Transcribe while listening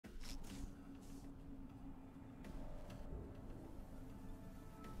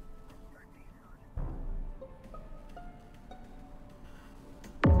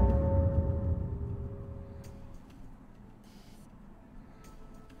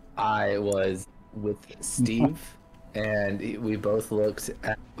I was with Steve, and we both looked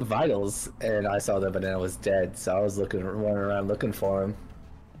at vitals, and I saw that Banana was dead, so I was running around looking for him.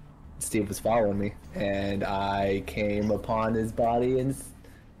 Steve was following me, and I came upon his body and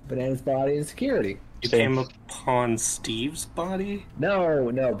Banana's body in security. You came upon Steve's body?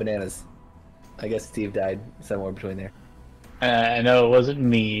 No, Bananas. I guess Steve died somewhere between there. I know it wasn't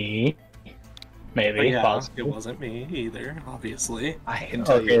me. Maybe. Yeah, it wasn't me either, obviously. I can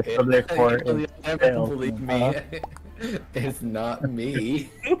tell you. So therefore, Believe me, it's not me.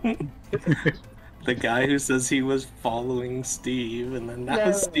 The guy who says he was following Steve, and then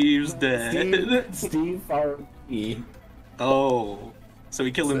now Steve's dead. Steve followed me. Oh, so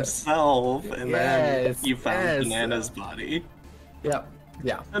he killed himself, and then you found Banana's body. Yeah,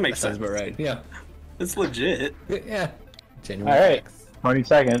 that makes sense. But right, yeah, it's legit. Yeah, genuine. All right, 20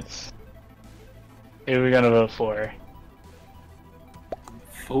 seconds. Who are we gonna vote for?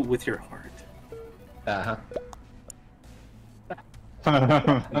 Vote with your heart.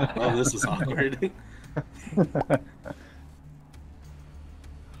 Oh, this is awkward. It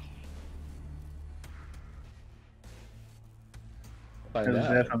was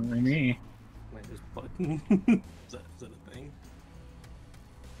definitely me. Button. Is that a thing?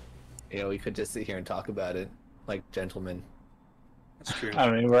 We could just sit here and talk about it like gentlemen. That's true. I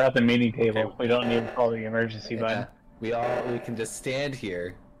mean, we're at the meeting table. Okay. We don't need to call the emergency button. We can just stand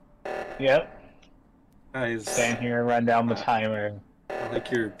here. Yep. Guys, stand here and run down the timer. I like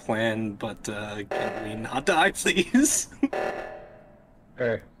your plan, but can we not die, please?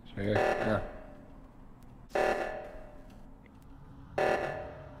 Sure. Yeah.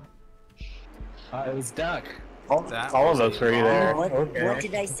 It was Duck. All of us were there. What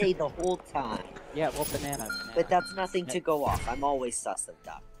did I say the whole time? Yeah, well, banana. But that's nothing to go off. I'm always sus of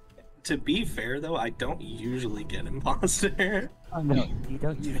Duck. To be fair, though, I don't usually get imposter. Oh, no, you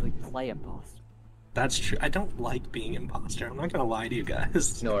don't usually play imposter. That's true. I don't like being imposter. I'm not gonna lie to you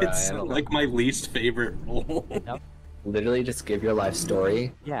guys. No, it's like my least favorite role. Nope. Literally just give your life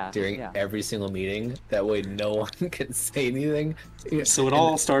story during yeah. every single meeting. That way no one can say anything. So it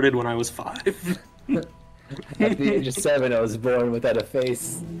all started when I was 5. At the age of 7, I was born without a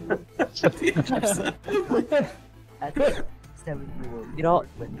face. At the age of 7. At the age of 7, you were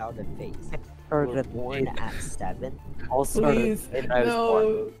without a face. You were born at 7. Also, Please, I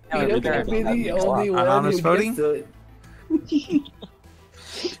was born. You can't be the only one anonymous who voting? gets it.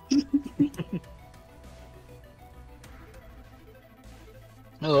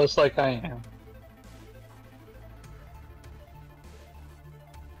 It looks like I am.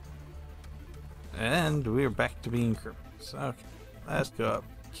 And we're back to being criminals. Okay, let's go up.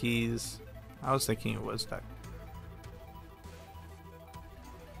 Keys. I was thinking it was Duck.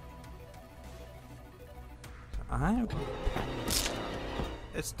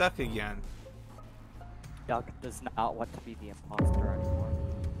 It's Duck again. Duck does not want to be the imposter anymore.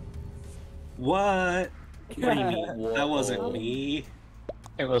 What? What do you mean? That wasn't me.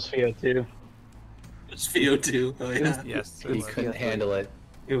 It was Fio too. It was Fio too. Oh yeah. Yes. He couldn't handle it.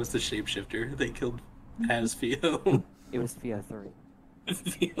 It was the shapeshifter. They killed as Fio. It was Fio 3.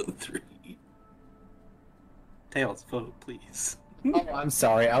 Fio 3. Tails, vote, please. Oh, I'm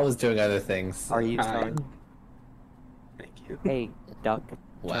sorry. I was doing other things. Are you sorry? Thank you. Hey, Duck.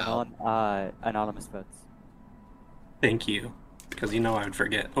 Wow. Turn on anonymous votes. Thank you. Because you know I would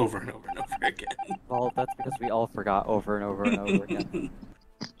forget over and over and over again. Well, that's because we all forgot over and over and over again.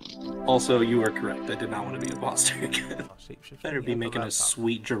 Also, you are correct. I did not want to be a imposter again. Shapeshifting. Better be making a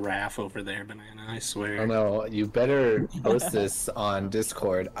sweet giraffe over there, Banana, I swear. Oh no, you better post this on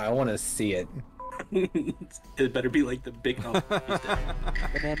Discord. I want to see it. It better be like the big... Oh,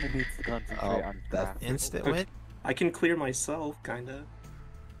 Banana needs to concentrate on that's craft. Instant win? I can clear myself, kinda.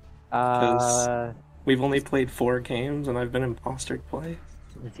 Uh, We've only played 4 games, and I've been imposter twice.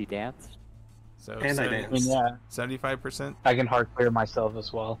 has he danced? So And I danced. Yeah, 75%? I can hard clear myself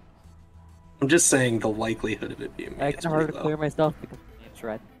as well. I'm just saying the likelihood of it being me I is can hard pretty to clear low. myself because the name's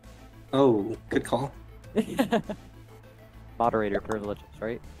red. Oh, good call. Moderator privileges,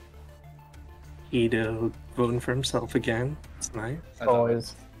 right? Ito voting for himself again. It's nice.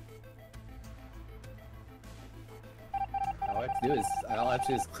 Always. All I have to do is I'll have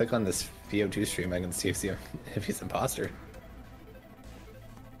to just click on this VO2 stream. I can see if he's imposter.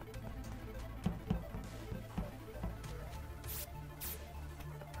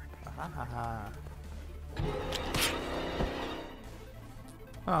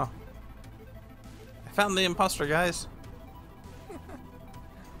 Oh. I found the imposter, guys.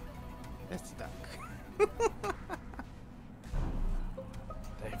 It's Duck.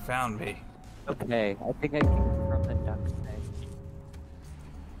 They found me. Okay, I think I can confirm the Duck's name.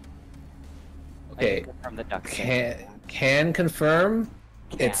 Okay. From the duck. Can confirm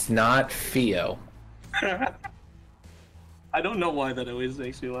Can. it's not Theo. I don't know why that always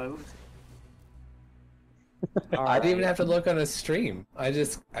makes me laugh. I didn't even have to look on a stream. I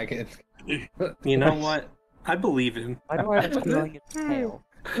can. You know what? I believe him. Why do I have a feeling it's tail?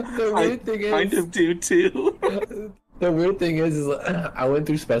 The weird thing is, Kind of do too. the weird thing is I went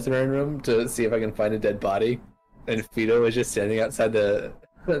through specimen room to see if I can find a dead body, and Fido was just standing outside the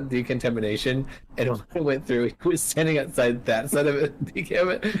decontamination, and when I went through, he was standing outside that side of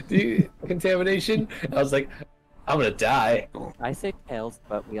it, decontamination. I was like, I'm gonna die. I say tails,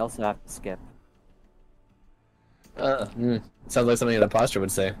 but we also have to skip. Sounds like something an imposter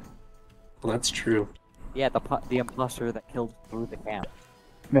would say. Well, that's true. Yeah, the imposter that killed through the camp.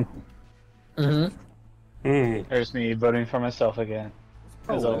 There's me voting for myself again.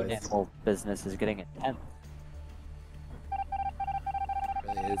 As Oh, always. Animal business is getting intense.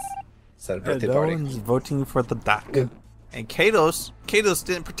 Really is. It's at a birthday No party. one's voting for the duck. And Kados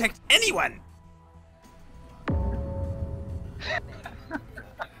didn't protect anyone.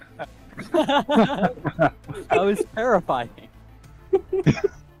 That was terrifying.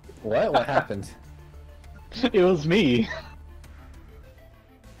 What? What happened? It was me.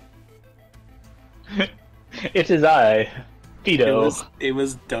 It is I, Fido. It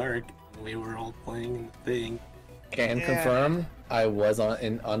was dark. We were all playing the thing. Can confirm I was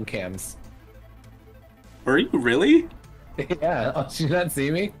on cams. Were you really? Yeah. Oh, did you not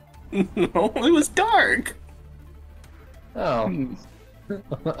see me? No, it was dark. Oh.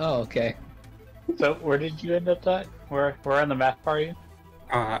 Oh, okay. So where did you end up at? Where on the map are you?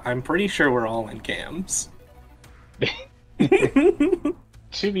 I'm pretty sure we're all in cams.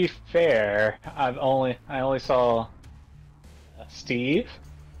 To be fair, I only saw Steve,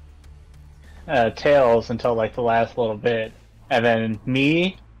 Tails until like the last little bit, and then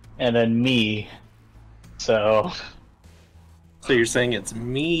me, and then me. So So you're saying it's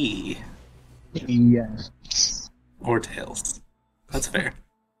me yes. or Tails? That's fair.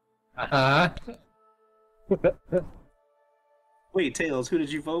 Wait, Tails, who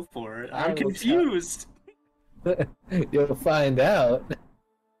did you vote for? I I'm will confused. You'll find out.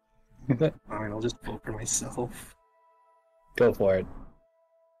 Alright, I'll just vote for myself. Go for it.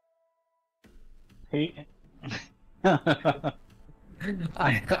 He...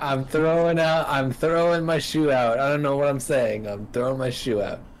 I'm throwing my shoe out. I don't know what I'm saying. I'm throwing my shoe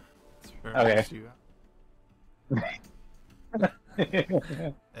out. Okay.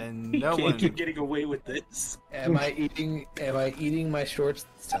 And You no can't one keep getting away with this. Am I eating my shorts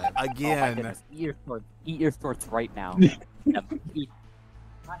this time? Oh my again. goodness, eat your shorts. Eat your shorts right now. Eat.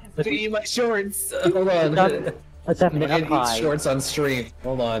 Eating my shorts. Hold on. Put them Man up eats high. shorts on stream.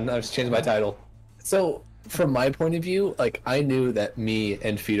 Hold on, I've changed my title. So, from my point of view, like I knew that me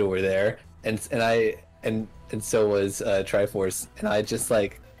and Fido were there, and so was Triforce, and I just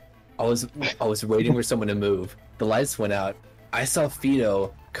like, I was waiting for someone to move. The lights went out. I saw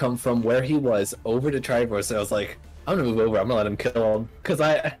Fido come from where he was over to Triforce, and I was like, I'm gonna move over. I'm gonna let him kill him because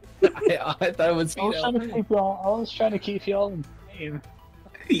I thought it was I Fido. was trying to keep y'all in the game.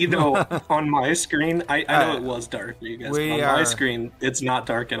 You know, on my screen, I know it was dark for you guys, but on my screen, it's not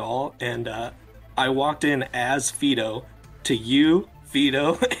dark at all, and I walked in as Fido to you,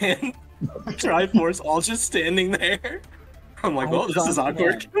 Fido, and Triforce all just standing there. I'm like, well, this is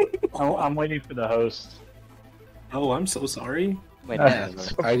awkward. I'm waiting for the host. Oh, I'm so sorry. Wait,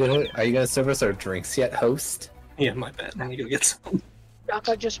 Are you gonna serve us our drinks yet, host? Yeah, my bad. Let me go get some. Doc,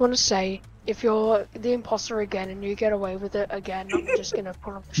 I just want to say, if you're the imposter again and you get away with it again, I'm just gonna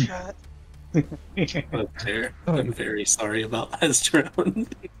put on the shirt. That's fair. I'm very sorry about last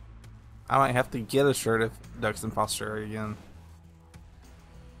round. I might have to get a shirt if Duck's imposter again.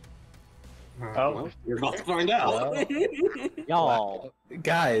 Well, you're about to find out. Well, y'all.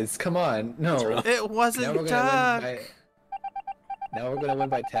 guys, come on. No. It Now wasn't we're Duck. gonna win now we're gonna win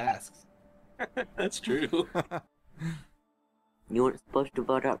by tasks. That's true. You weren't supposed to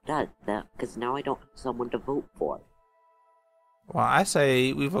vote out that, because now I don't have someone to vote for. Well, I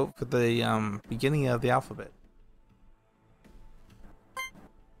say we vote for the beginning of the alphabet.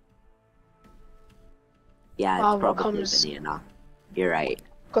 Yeah, it's What probably comes- banana. You're right.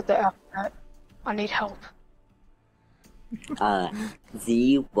 Got the alphabet. I need help.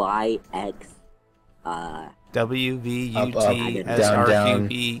 Z, Y, X, W, V, U, Up, T, up, S, down, R, Q, down.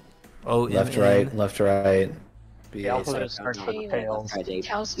 P, O, M, Left, N. right, left, right. The alphabet starts with T, tails.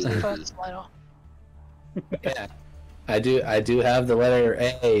 Tails is the first letter. Yeah. I do have the letter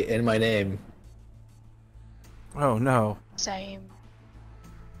A in my name. Oh no. Same.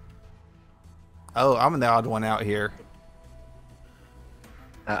 Oh, I'm the odd one out here.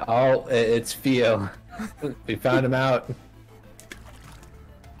 It's Theo. We found him out.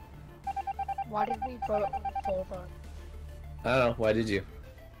 Why did we vote on the full vote? I don't know. Why did you?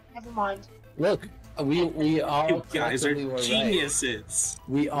 Never mind. Look, we all You guys are collectively were geniuses. right.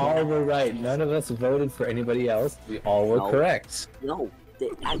 We all were right. None of us voted for anybody else. We all were No. correct. No,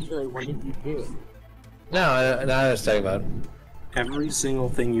 actually, what did you do? No, I was talking about. Every single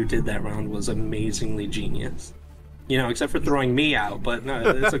thing you did that round was amazingly genius. You know, except for throwing me out, but no,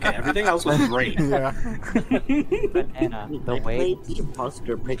 it's okay. Everything else was great. Yeah. Anna, the I way played the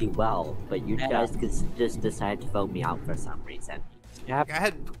imposter pretty well, but you guys just decided to vote me out for some reason. yeah, I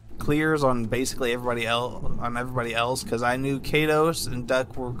had clears on basically everybody else because I knew Kados and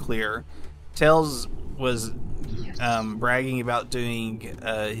Duck were clear. Tails was bragging about doing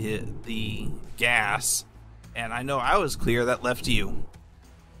the gas, and I know I was clear. That left you.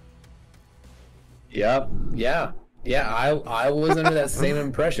 Yep. Yeah. I was under that same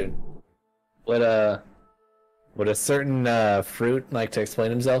impression. Would a certain fruit like to explain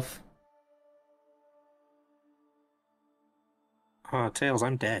himself? Tails,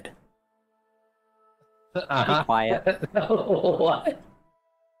 I'm dead. be quiet. What?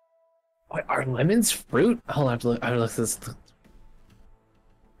 Are lemons fruit? Hold on, I have to look at this.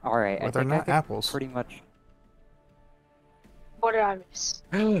 All right, Well, I they're think I not could apples. pretty much. What did I miss?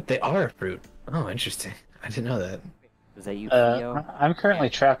 They are a fruit. Oh, interesting. I didn't know that. Was that you, Theo? I'm currently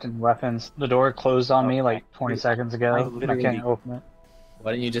trapped in weapons. The door closed on me like 20 seconds ago. I I literally- can't open it.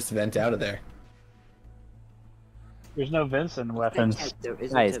 Why don't you just vent out of there? There's no vents in weapons. There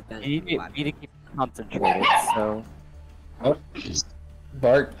isn't Guys, a vent you in need weapons. to keep concentrated. So, Oh,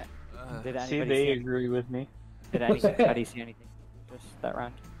 Bart. did See, anybody they see? agree with me. Did anybody see anything just that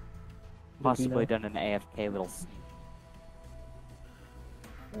round? Possibly done an AFK little scene.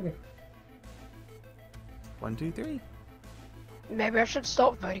 1, 2, 3. Maybe I should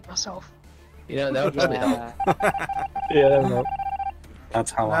stop voting myself. You know that would probably help. Yeah, I don't know.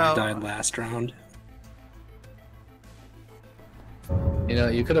 That's how I No. died last round. You know,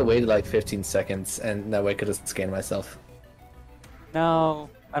 you could have waited like 15 seconds, and that way I could have scanned myself. No,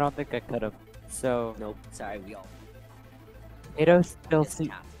 I don't think I could have. So, Nope, sorry, we all. Kato still It's see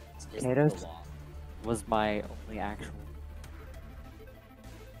tapped. It's just Potatoes? the wall. was my only actual.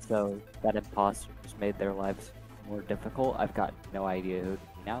 So that imposter just made their lives more difficult. I've got no idea who to be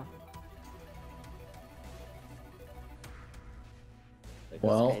now.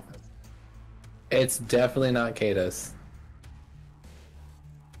 Well, it's definitely not Katos.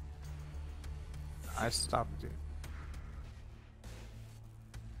 I stopped it.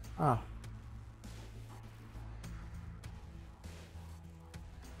 Oh.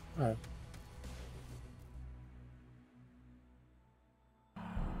 Oh.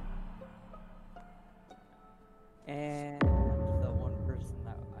 And the one person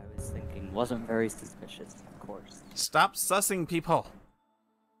that I was thinking wasn't very suspicious, of course. Stop sussing people.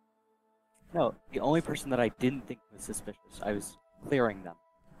 No, the only person that I didn't think was suspicious, I was clearing them.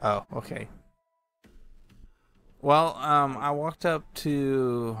 Oh, okay. Well, I walked up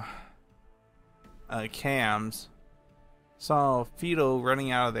to Cam's, saw Fido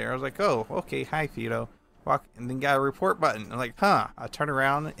running out of there. I was like, oh, okay, hi, Fido. Walk, and then got a report button. I'm like, huh. I turn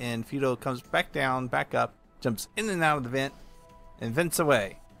around, and Fido comes back down, back up, jumps in and out of the vent, and vents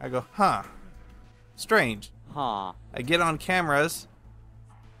away. I go, huh. Strange. Huh. I get on cameras,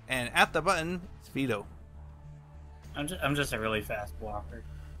 and at the button, it's Fido. I'm just a really fast walker.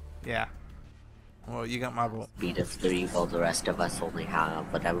 Yeah. Well, you got my vote. Speed is 3, while the rest of us only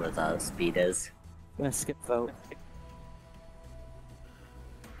have whatever the speed is. I'm gonna skip vote.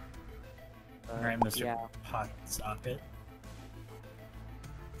 Alright, Mr. Yeah, Pocket Socket.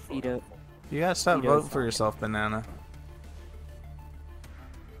 Fido. You gotta stop Fido's voting for fine. yourself, Banana.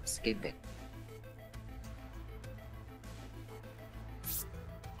 Skipping.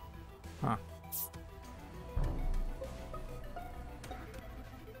 Huh.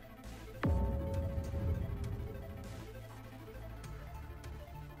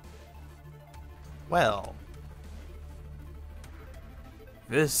 Well,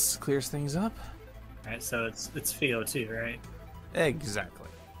 this clears things up. Alright, so it's Theo too, right? Exactly.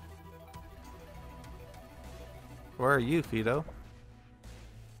 Where are you, Fido?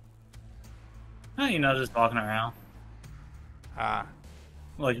 Oh, you know, just walking around. Ah,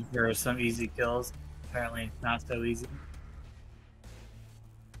 Looking for some easy kills. Apparently not so easy.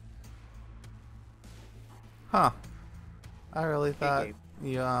 huh. I really thought Gabe.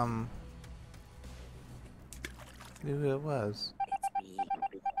 you, knew who it was. It's me.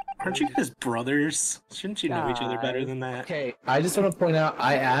 Aren't you guys brothers? Shouldn't you know each other better than that? Okay, I just want to point out,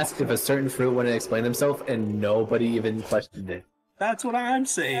 I asked if a certain fruit wanted to explain himself, and nobody even questioned it. That's what I'm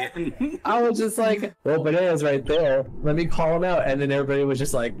saying. I was just like, well, Banana's right there. Let me call him out. And then everybody was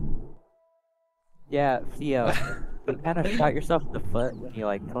just like, Yeah, Theo, you kind of shot yourself in the foot when you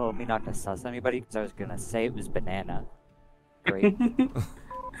like told me not to sus anybody because I was gonna say it was Banana. Great.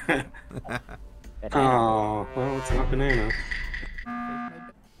 Oh, well, it's not Banana.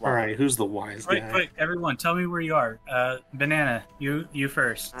 Alright, who's the wise guy? Quick, everyone, tell me where you are. Banana, you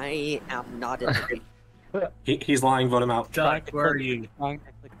first. I am not in the He's lying, vote him out. Duck, where are you? Trying to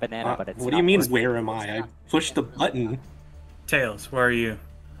click Banana, but it's what do you not mean, working. where am I? I pushed the button. Tails, where are you?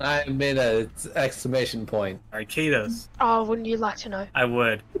 I made an exclamation point. Alright, Katos. Oh, wouldn't you like to know? I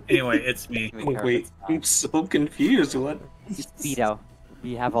would. Anyway, it's me. Wait, I'm so confused. What? Vito,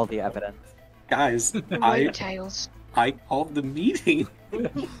 we have all the evidence. Guys, Right, Tails. I called the meeting.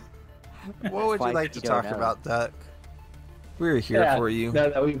 What would you like to talk about, Duck? We're here for you. Now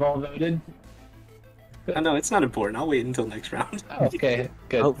that we've all voted. Oh, no, it's not important. I'll wait until next round. Okay,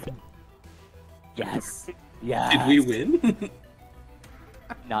 good. Oh. Yes. Yes. Did we win?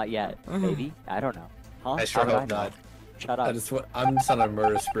 Not yet. Maybe. I don't know. Huh? I sure How would hope know? not. Shut up. I'm just on a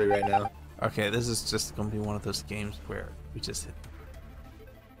murder spree right now. Okay, this is just gonna be one of those games where we just hit.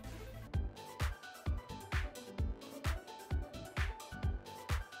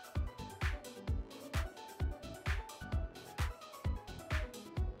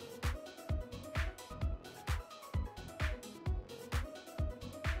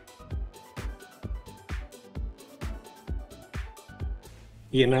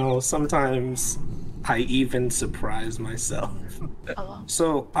 You know, sometimes I even surprise myself.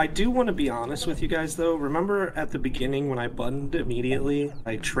 So, I do want to be honest with you guys, though. Remember at the beginning when I buttoned immediately?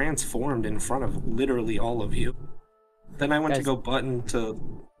 I transformed in front of literally all of you. Then I went to go button to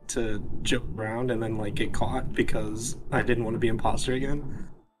joke around and then, like, get caught because I didn't want to be imposter again.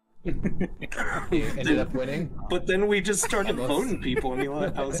 You ended up winning? But then we just started voting people,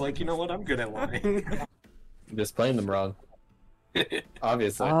 and I was like, you know what? I'm good at lying. I'm just playing them wrong.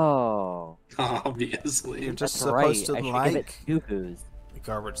 Obviously. Oh. Obviously. You're just That's supposed right. to I should give like it 2 boos. the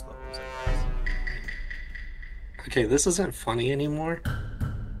garbage levels. Okay, this isn't funny anymore.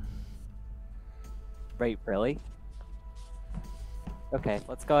 Wait, really? Okay,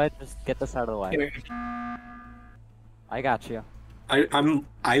 let's go ahead and just get this out of the way. I got you.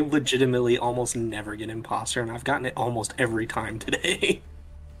 I legitimately almost never get imposter, and I've gotten it almost every time today.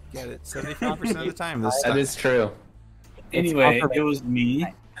 Get it 75% of the time this That time. is true. Anyway, it was me.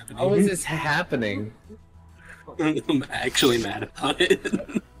 How is this happening? I'm actually mad about it.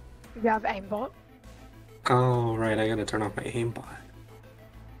 You have aimbot. Oh, right, I gotta turn off my aimbot.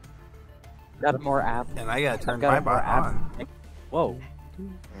 Got more app. And I gotta turn Got my more bot app. on. Whoa.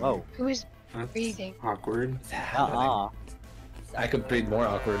 Whoa. Who is That's breathing? awkward. I could be more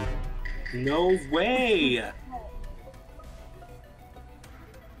awkward. No way!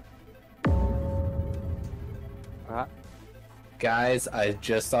 Guys, I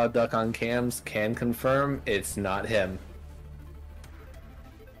just saw Duck on cams. Can confirm it's not him.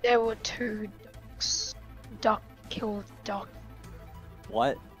 There were 2 ducks. Duck killed duck.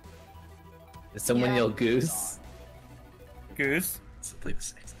 What? Did someone Yeah. yell goose? Goose. Simply the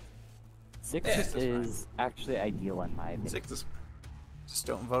same. 6 is actually ideal in my opinion. 6 is just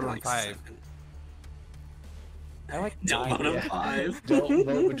don't vote on Like 5. 7. I like Don't 9. vote on Yeah. 5. Don't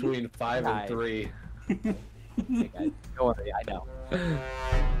vote between 5 and Five. 3. Okay, guys, don't worry, I know.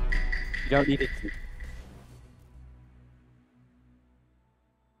 You don't need it to.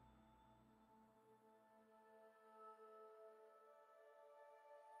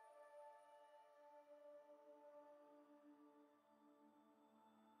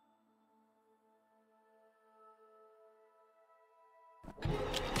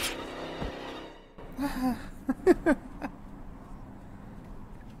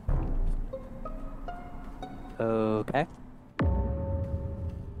 Okay.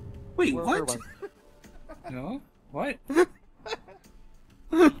 Wait, Where what? was- No? What?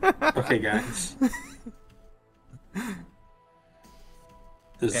 Okay, guys.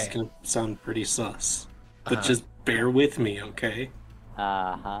 This is Okay. gonna sound pretty sus. But Uh-huh. just bear with me, okay?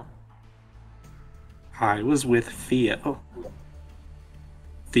 Uh-huh. I was with Theo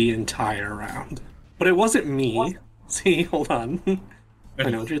the entire round. But it wasn't me. See, hold on. I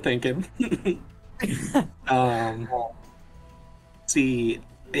know what you're thinking. See,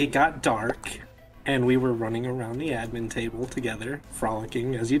 it got dark, and we were running around the admin table together,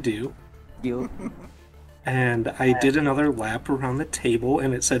 frolicking as you do. You. And I did another lap around the table,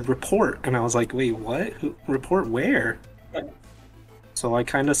 and it said report. And I was like, wait, what? Report where? So I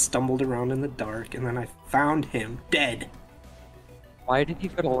kind of stumbled around in the dark, and then I found him dead. Why did you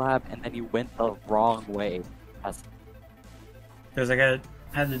go to lab and then you went the wrong way? Because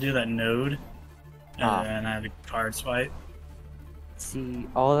had to do that node, and I had a card swipe. See,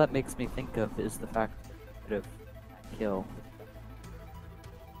 all that makes me think of is the fact that of kill.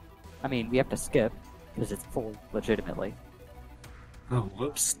 I mean, we have to skip because it's full, legitimately. Oh,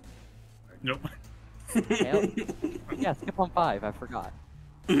 whoops. Nope. Yeah, skip on 5. I forgot.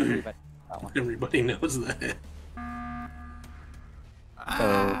 Everybody, that one. Everybody knows that.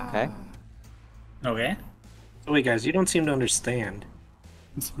 Okay. Okay. So wait, guys, you don't seem to understand.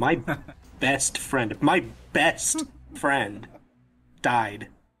 My best friend died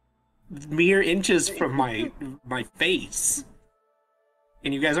mere inches from my face.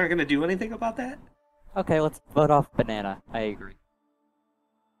 And you guys aren't gonna do anything about that? Okay, let's vote off banana. I agree.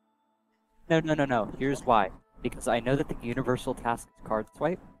 No. Here's why. Because I know that the universal task is card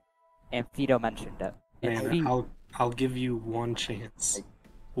swipe, and Fido mentioned it. And Man, I'll give you one chance.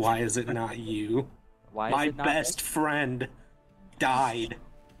 Why is it not you? Why is it not me? best friend died.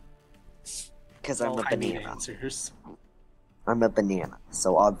 Because I'm a I need banana. answers. I'm a banana,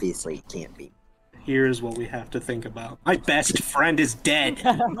 so obviously it can't be. Here's what we have to think about. My best friend is dead.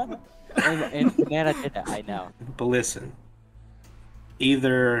 and banana did it, I know. But listen,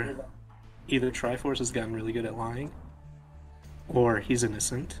 either Triforce has gotten really good at lying, or he's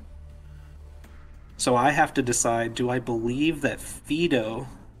innocent. So I have to decide, do I believe that Fido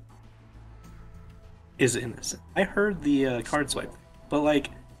is innocent? I heard the card swipe, but like,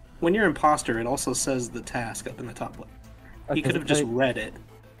 when you're imposter, it also says the task up in the top left. He could have just read it.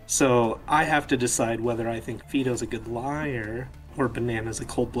 So I have to decide whether I think Fido's a good liar or Banana's a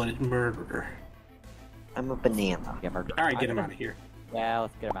cold-blooded murderer. I'm a banana. Yeah, murder. Alright, get him out of here. Yeah,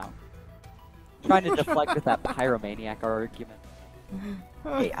 let's get him out. Trying to deflect with that pyromaniac argument.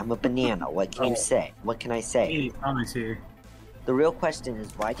 Hey, I'm a banana. What can you say? What can I say? Hey, Tommy's here. The real question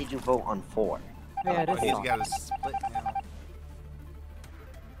is, why did you vote on 4? Yeah, it is. He's got a split now.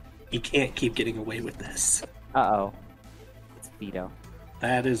 He can't keep getting away with this. Uh-oh. It's Fido.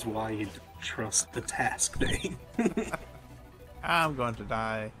 That is why you don't trust the task thing. I'm going to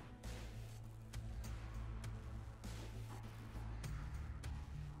die.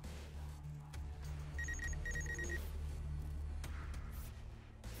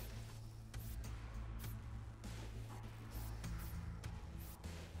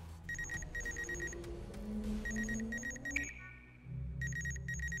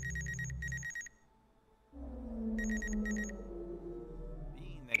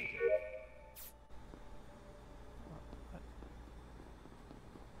 Being negative.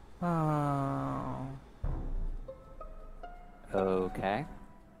 Oh. Okay.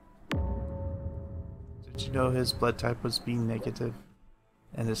 Did you know his blood type was B negative,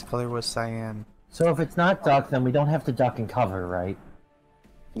 and his color was cyan? So if it's not duck, then we don't have to duck and cover, right?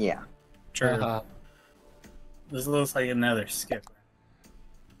 Yeah. True. This looks like another skip.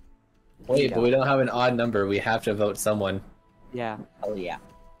 Wait, but we don't have an odd number. We have to vote someone. Yeah. Oh, yeah.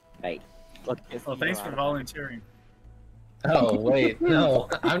 Right. Look, if Well, thanks for volunteering. Oh, wait, no.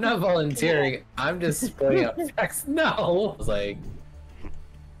 I'm not volunteering. I'm just splitting up facts. No! I was like...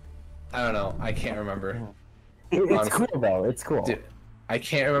 I don't know. I can't remember. It's Honestly. cool, though. It's cool. Dude, I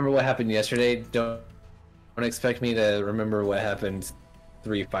can't remember what happened yesterday. Don't expect me to remember what happened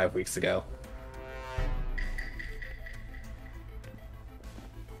 5 weeks ago.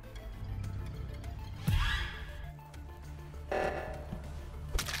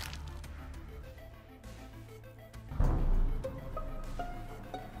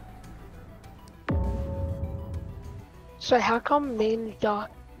 So how come me and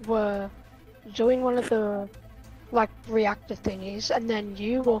Duck were doing one of the like reactor thingies, and then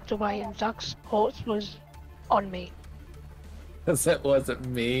you walked away and Duck's horse was on me? Because it wasn't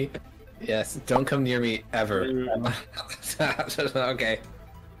me. Yes, don't come near me ever. Okay.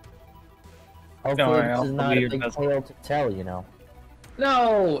 Hopefully worry, this I'll is not be a your big best tale to tell, you know.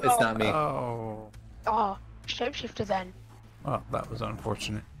 No, it's not me. Oh. Oh, shapeshifter then. Well, that was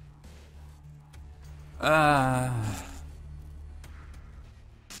unfortunate.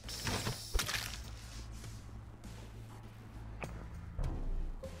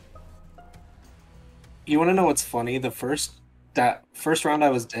 You want to know what's funny? That first round I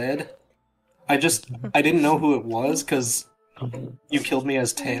was dead. I didn't know who it was because you killed me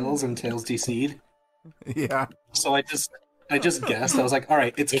as Tails and Tails DC'd. Yeah. So I just guessed. I was like, all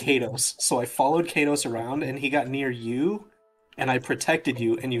right, it's Katos. So I followed Katos around, and he got near you, and I protected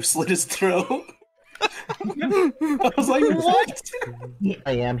you, and you slit his throat. I was like, what?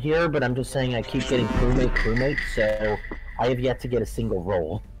 I am here, but I'm just saying I keep getting crewmate, so I have yet to get a single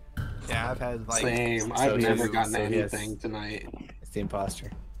roll. Yeah, I've had like... Same. I've never gotten so yes. anything tonight. It's the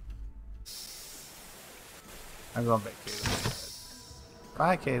imposter. I'm going back to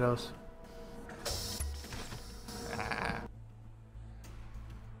Bye, Katos. Ah.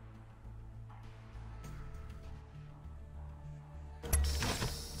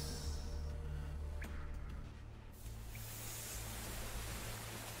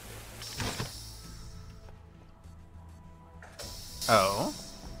 Oh.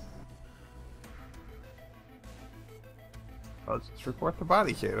 Let's just report the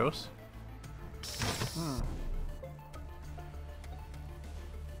body, Katos.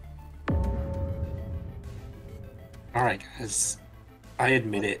 Alright, guys. I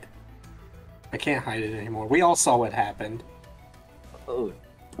admit it. I can't hide it anymore. We all saw what happened. Oh,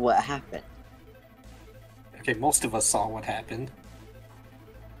 what happened? Okay, most of us saw what happened.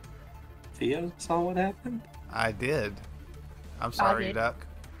 Theo saw what happened? I did. I'm sorry, did. Duck.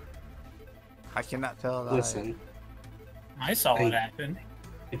 I cannot tell that. Listen, I saw what happened.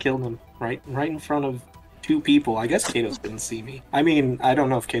 I killed him right in front of two people. I guess Katos didn't see me. I mean, I don't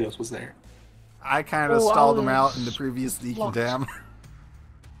know if Katos was there. I kind of stalled him out in the previous decondam.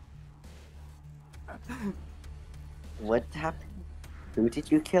 What happened? Who did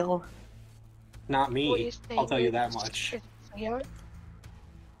you kill? Not What me. is I'll tell you the- that much. is Theo?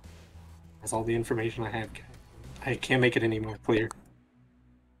 That's all the information I have. I can't make it any more clear.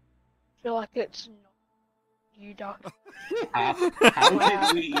 I feel like it's not you, Doc. How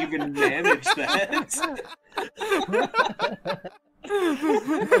did we even manage that?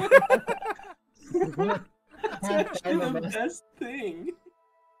 That's actually the best thing.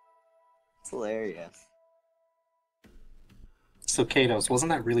 It's hilarious. So Katos, wasn't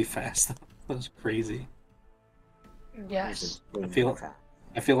that really fast? That was crazy. Yes. I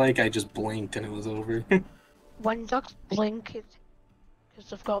feel like I just blinked and it was over. When ducks blink, it's because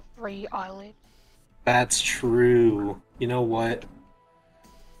they've got 3 eyelids. That's true. You know what?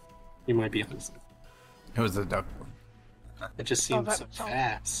 You might be honest. It was a duck. It just seemed that's so all.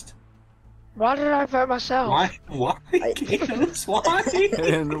 fast. Why did I vote myself? Why? Why? Katos, why?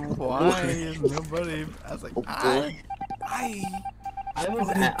 And why is nobody? I was like, I was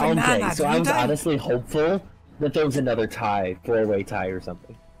okay, so I was honestly hopeful that there was another tie, 4-way tie or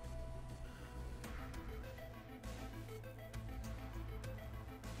something.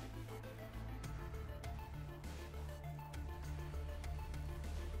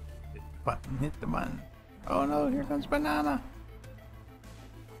 Button, hit the button. Oh no, here comes Banana.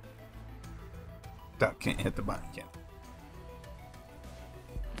 Duck can't hit the button, can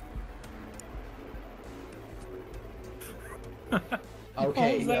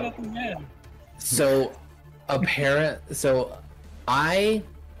Okay. that at the end? So I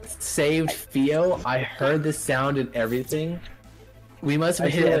saved Theo. I heard the sound and everything. We must have I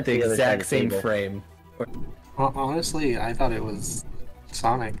hit feel it like at the the other side exact of the same table. frame. Well, honestly, I thought it was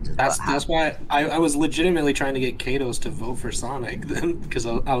Sonic. That's why I was legitimately trying to get Katos to vote for Sonic then, because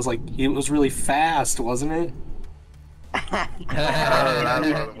I was like, it was really fast, wasn't it? that's what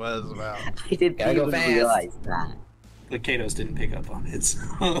it was about. I didn't Gotta go even fast. realize that. But Katos didn't pick up on it, so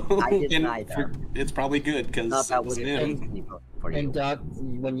I didn't and either. It's probably good because Not it that was would him. for you. And Doc,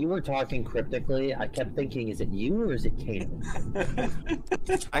 when you were talking cryptically, I kept thinking, is it you or is it Kato?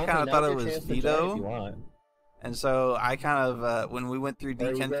 I kind of thought it was If you Vito, want. and so I kind of when we went through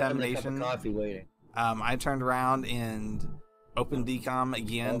Or you grab a cup of decontamination, coffee waiting. I turned around and opened decom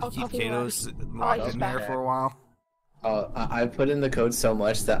again to keep Katos locked in there for a while. I put in the code so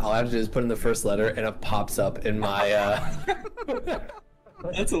much that all I have to do is put in the first letter and it pops up in my.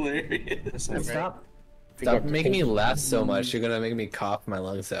 That's hilarious. And stop. Stop making me laugh so much. You're gonna make me cough my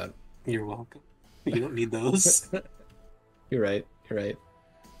lungs out. You're welcome. You don't need those. You're right. You're right.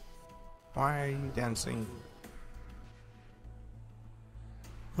 Why are you dancing?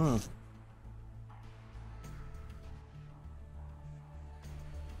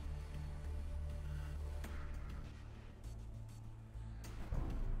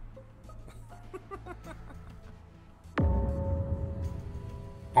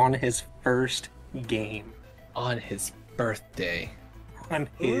 On his first game. On his birthday. On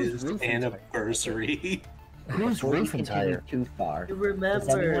his anniversary. Who's Before you roof continue entire? too far, You does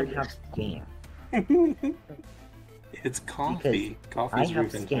anyone remember. have scan? It's coffee. I Coffee's have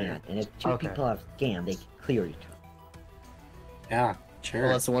roof scan, entire. and if two Okay. people have scan, they can clear each other. Yeah, sure.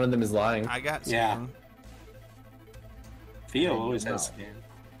 Unless one of them is lying. I got Yeah. some. Theo you always know. has scan.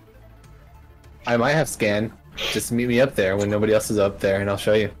 I might have scan. Just meet me up there when nobody else is up there, and I'll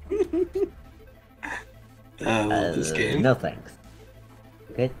show you. This game. No thanks.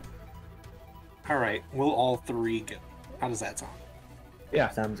 Okay, All right, we'll all three go. How does that sound? Yeah.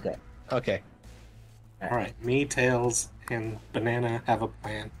 sounds good. Okay. All right, me, Tails, and Banana have a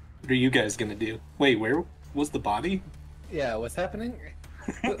plan. What are you guys gonna do? Wait, where was the body? Yeah. What's happening?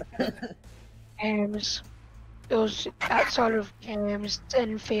 Cams. It was outside of Cams,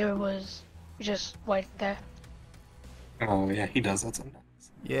 and Theo was just waiting there. Oh yeah, he does that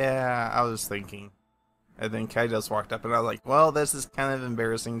sometimes. Yeah, I was thinking. And then Kai just walked up and I was like, well, this is kind of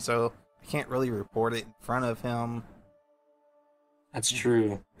embarrassing, so I can't really report it in front of him. That's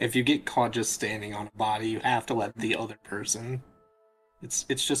true. If you get caught just standing on a body, you have to let the other person. It's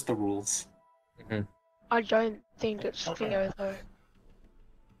just the rules. Mm-hmm. I don't think it's Theo though.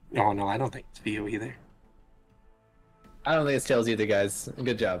 Oh no, I don't think it's Theo either. I don't think it's Tails either, guys.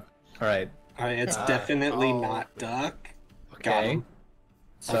 Good job. All right. It's definitely not Duck. Got Okay. him.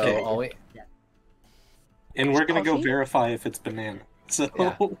 So Okay. all we. And we're gonna go Coffee? verify if it's Banana. So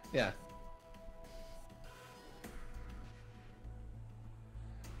Yeah. Yeah.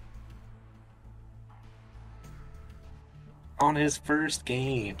 on his first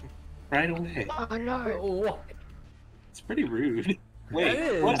game, right away. I know. It's pretty rude. Wait,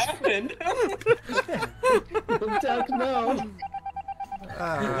 It what is. happened? Duck, no.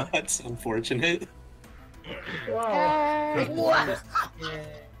 That's unfortunate. What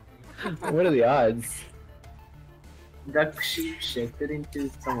are the odds? Duck shifted into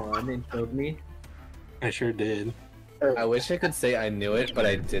someone and killed me. I sure did. I wish I could say I knew it, but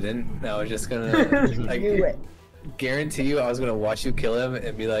I didn't. I was just gonna like guarantee you I was gonna watch you kill him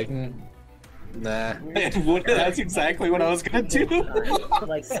and be like, nah. That's exactly what I was gonna do.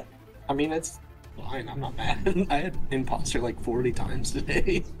 Like, I mean, it's fine. I'm not mad. I had imposter like 40 times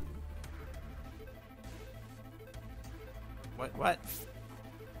today. What?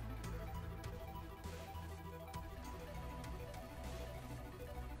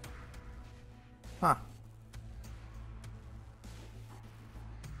 Huh.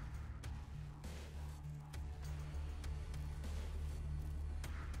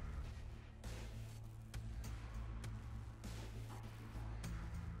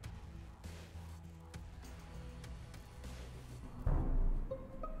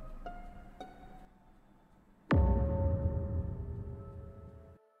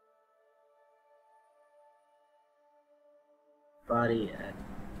 body and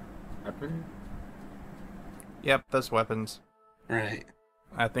weapon. Yep, that's weapons. Right.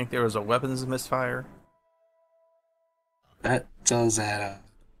 I think there was a weapons misfire. That does add up.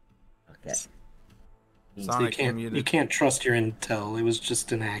 Okay. So Sonic you can't trust your intel. It was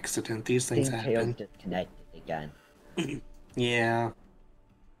just an accident. These things happen. Disconnected again. Yeah.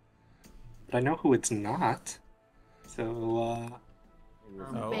 But I know who it's not. So,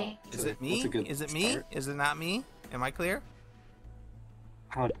 Oh, is it me? That's a good Is it me? start. Is it not me? Am I clear?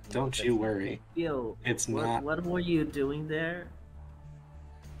 Oh, don't you worry. Yo, It's what, not. What were you doing there?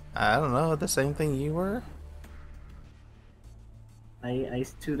 I don't know. The same thing you were? I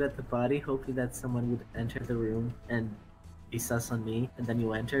stood at the body hoping that someone would enter the room and be sus on me, and then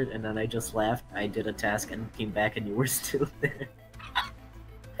you entered, and then I just left. I did a task and came back, and you were still there.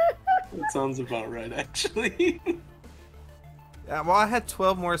 That sounds about right, actually. Yeah, well, I had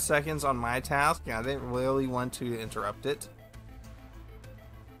 12 more seconds on my task, and I didn't really want to interrupt it.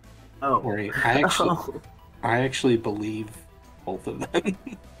 Oh, Worry. I actually believe both of them.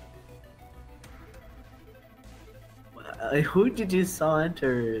 Who did you saw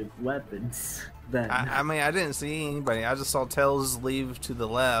enter weapons then? I mean, I didn't see anybody. I just saw Tails leave to the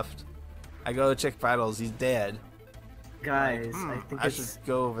left. I go check vitals. He's dead. Guys, I think I should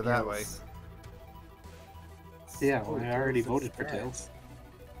go over that way. Yeah, well, I already voted for Tails.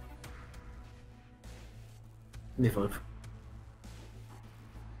 Let me vote.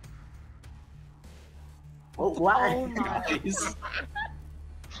 Oh my. Guys.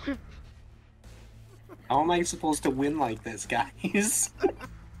 How am I supposed to win like this, guys?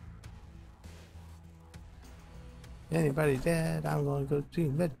 Anybody dead? I'm gonna go to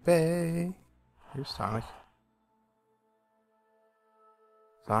medbay. Here's Sonic.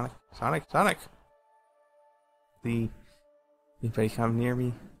 Sonic! Anybody come near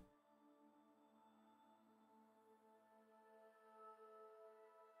me?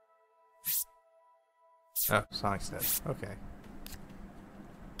 Oh, Sonic's dead. Okay.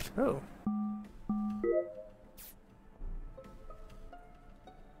 Oh.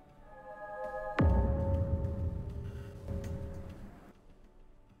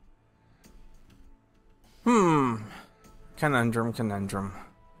 Conundrum.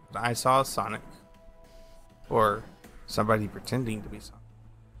 I saw Sonic. Or somebody pretending to be Sonic.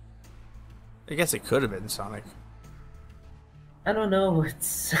 I guess it could have been Sonic. I don't know.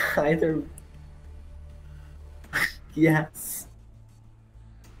 It's either. Yes.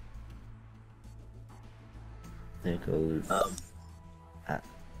 There goes.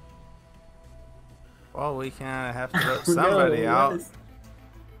 Well, we kind of have to vote somebody out.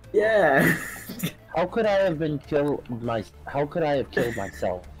 Yeah. How could I have been killed How could I have killed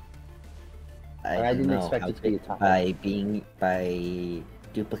myself? I didn't expect it to be a tie. By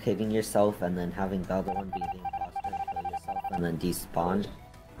duplicating yourself and then having the other one be the imposter and kill yourself and then despawn.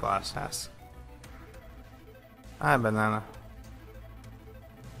 Last task. Hi, banana.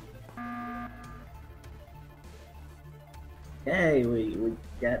 Hey, we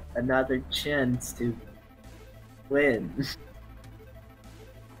get another chance to win.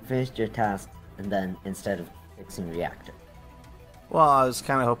 Finished your task and then instead of fixing reactor. Well, I was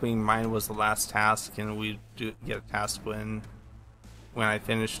kind of hoping mine was the last task and we'd get a task when I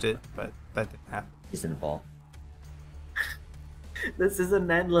finished it, but that didn't happen. Reasonable. This is an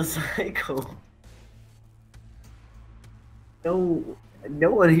endless cycle. No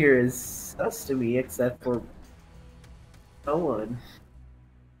one here is sus to me except for no one.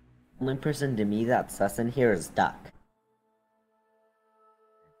 Only person to me that's sus in here is Duck.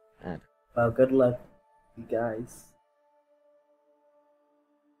 Well, good luck, you guys.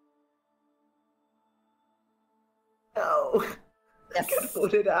 No! I got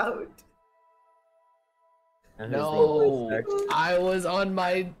voted out! No, I was on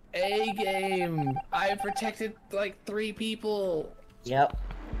my A game. I protected like 3 people. Yep.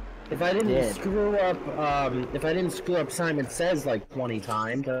 If I didn't screw up Simon Says like 20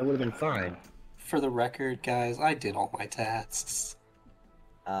 times, I would have been fine. For the record, guys, I did all my tasks.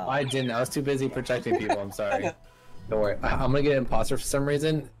 I didn't. I was too busy protecting people. I'm sorry. Don't worry. I'm gonna get imposter for some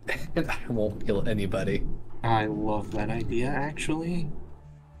reason, and I won't kill anybody. I love that idea, actually.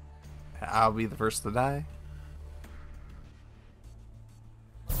 I'll be the first to die.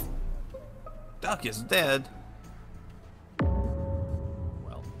 Duck is dead.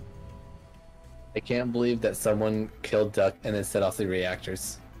 Well, I can't believe that someone killed Duck and then set off the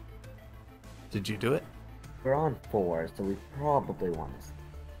reactors. Did you do it? We're on 4, so we probably want to.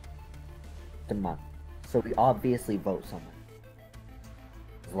 The month. So we obviously vote someone.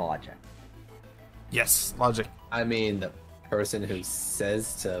 Logic. Yes, logic. I mean, the person who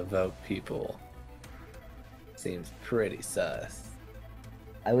says to vote people seems pretty sus.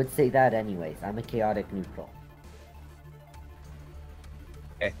 I would say that anyways. I'm a chaotic neutral.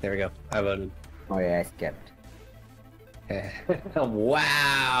 Okay, there we go. I voted. Oh yeah, I skipped.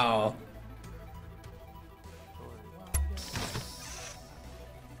 Wow!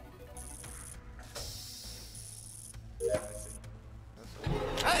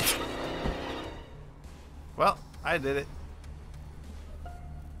 Well, I did it.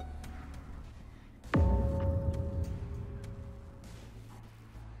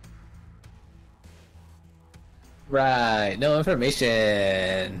 Right, no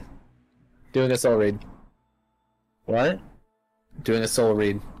information. Doing a soul read. What? Doing a soul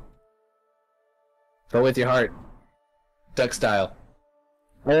read. Go with your heart. Duck style.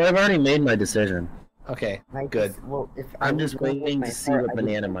 Oh, I've already made my decision. Okay, good. I'm just waiting to see what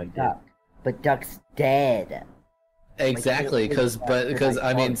Banana might do. But Duck's dead. Exactly, because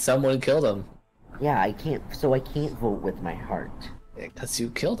I mean, someone killed him. Yeah, I can't vote with my heart. Because you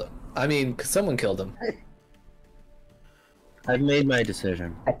killed him. I mean, 'cause someone killed him. I've made my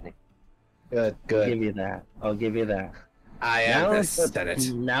decision. Good. I'll give you that. I'll give you that. I am the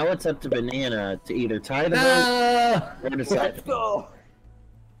Senate. Now it's up to Banana to either tie the vote or decide. Let's go.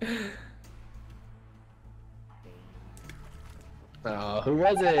 Oh, who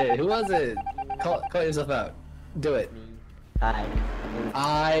was it? Who was it? Call yourself out. Do it.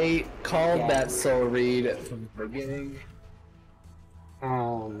 I called that soul read from the beginning.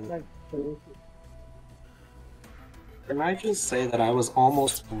 Can I just say that I was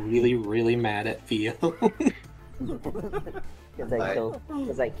almost really, really mad at Theo?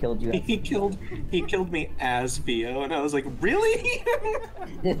 Because I killed you. He killed me as Theo, and I was like, really?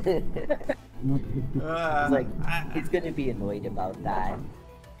 He's gonna be annoyed about that.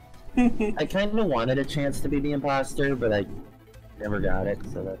 I kind of wanted a chance to be the imposter, but I never got it,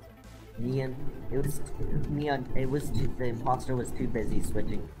 so that's... The imposter was too busy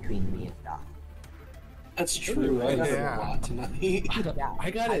switching between me and Doc. That's true. I got a lot tonight. Yeah,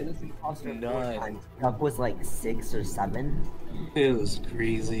 I got it. None. Duck was like 6 or 7. It was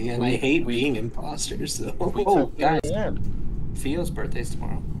crazy, and I hate being imposters, so... Oh, guys. Theo's birthday's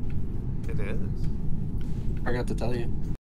tomorrow. It is. Forgot to tell you.